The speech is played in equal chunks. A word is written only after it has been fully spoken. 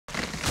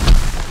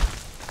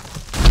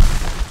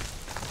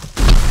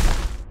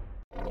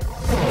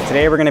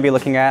Today we're going to be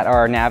looking at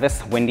our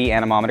NAVIS windy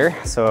anemometer.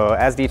 So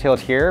as detailed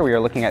here, we are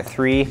looking at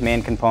three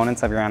main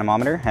components of your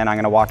anemometer, and I'm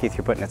going to walk you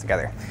through putting it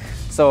together.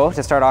 So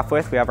to start off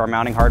with, we have our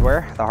mounting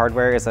hardware. The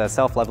hardware is a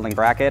self-leveling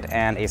bracket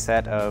and a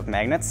set of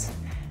magnets.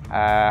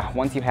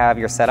 Once you have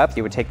your setup,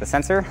 you would take the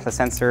sensor. The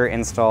sensor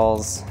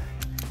installs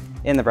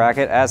in the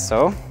bracket as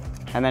so,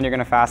 and then you're going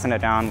to fasten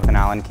it down with an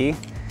Allen key.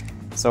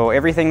 So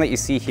everything that you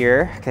see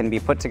here can be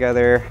put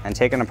together and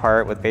taken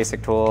apart with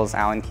basic tools,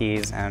 Allen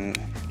keys, and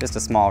just a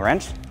small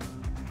wrench.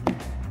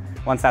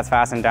 Once that's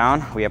fastened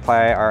down, we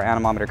apply our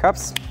Anemometer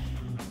cups.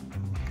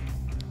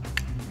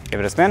 Give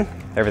it a spin,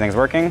 everything's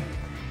working,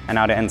 and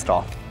now to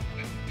install.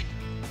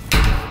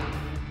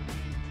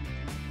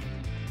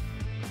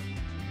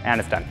 And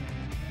it's done.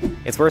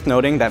 It's worth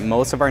noting that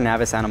most of our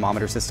NAVIS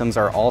anemometer systems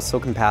are also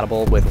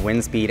compatible with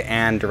wind speed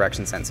and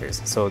direction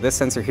sensors. So this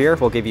sensor here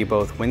will give you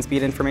both wind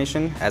speed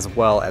information as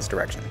well as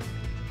direction.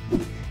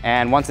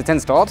 And once it's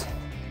installed,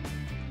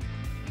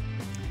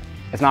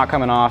 it's not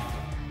coming off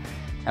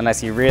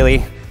unless you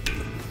really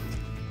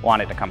want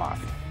it to come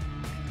off.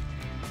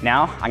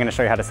 Now, I'm going to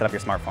show you how to set up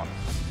your smartphone.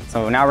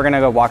 So now we're going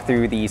to go walk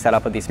through the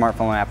setup of the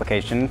smartphone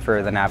application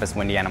for the NAVIS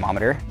windy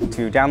anemometer.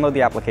 To download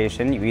the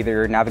application, you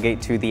either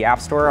navigate to the App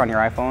Store on your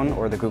iPhone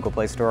or the Google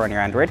Play Store on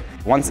your Android.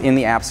 Once in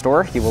the App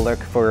Store, you will look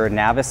for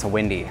NAVIS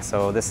Windy.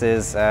 So this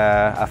is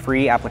a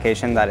free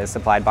application that is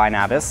supplied by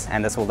NAVIS,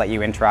 and this will let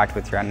you interact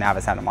with your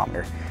NAVIS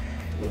anemometer.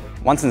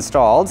 Once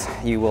installed,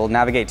 you will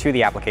navigate to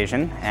the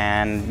application,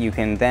 and you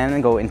can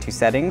then go into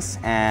settings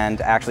and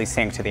actually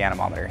sync to the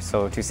anemometer.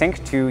 So to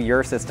sync to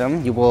your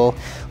system, you will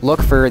look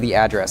for the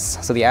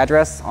address. So the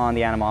address on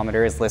the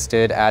anemometer is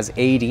listed as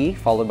AD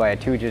followed by a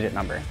 2-digit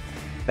number.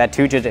 That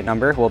 2-digit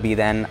number will be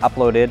then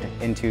uploaded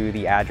into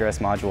the address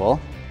module.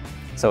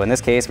 So in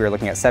this case, we're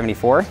looking at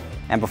 74.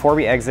 And before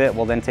we exit,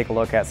 we'll then take a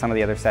look at some of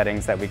the other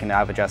settings that we can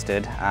have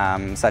adjusted,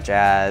 such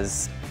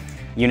as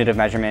unit of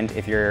measurement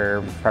if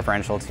you're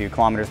preferential to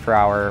kilometers per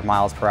hour,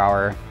 miles per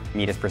hour,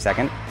 meters per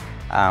second.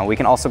 We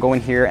can also go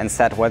in here and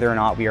set whether or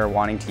not we are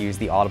wanting to use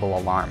the Audible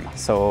Alarm.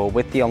 So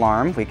with the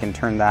alarm, we can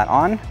turn that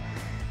on.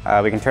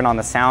 We can turn on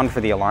the sound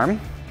for the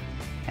alarm,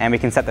 and we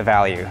can set the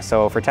value.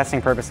 So for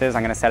testing purposes,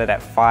 I'm going to set it at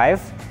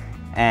 5,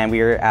 and we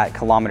are at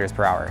kilometers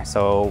per hour.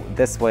 So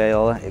this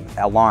will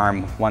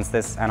alarm once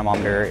this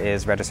anemometer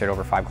is registered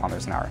over 5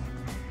 kilometers an hour.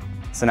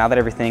 So now that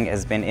everything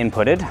has been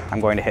inputted,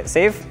 I'm going to hit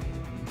save.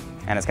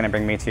 And it's going to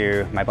bring me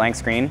to my blank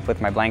screen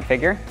with my blank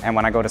figure. And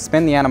when I go to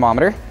spin the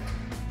anemometer,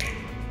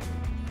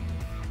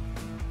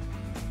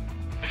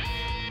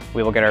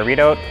 we will get our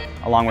readout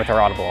along with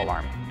our Audible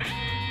Alarm.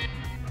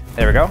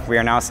 There we go. We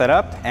are now set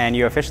up, and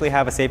you officially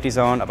have a safety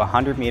zone of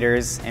 100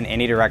 meters in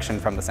any direction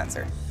from the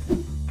sensor.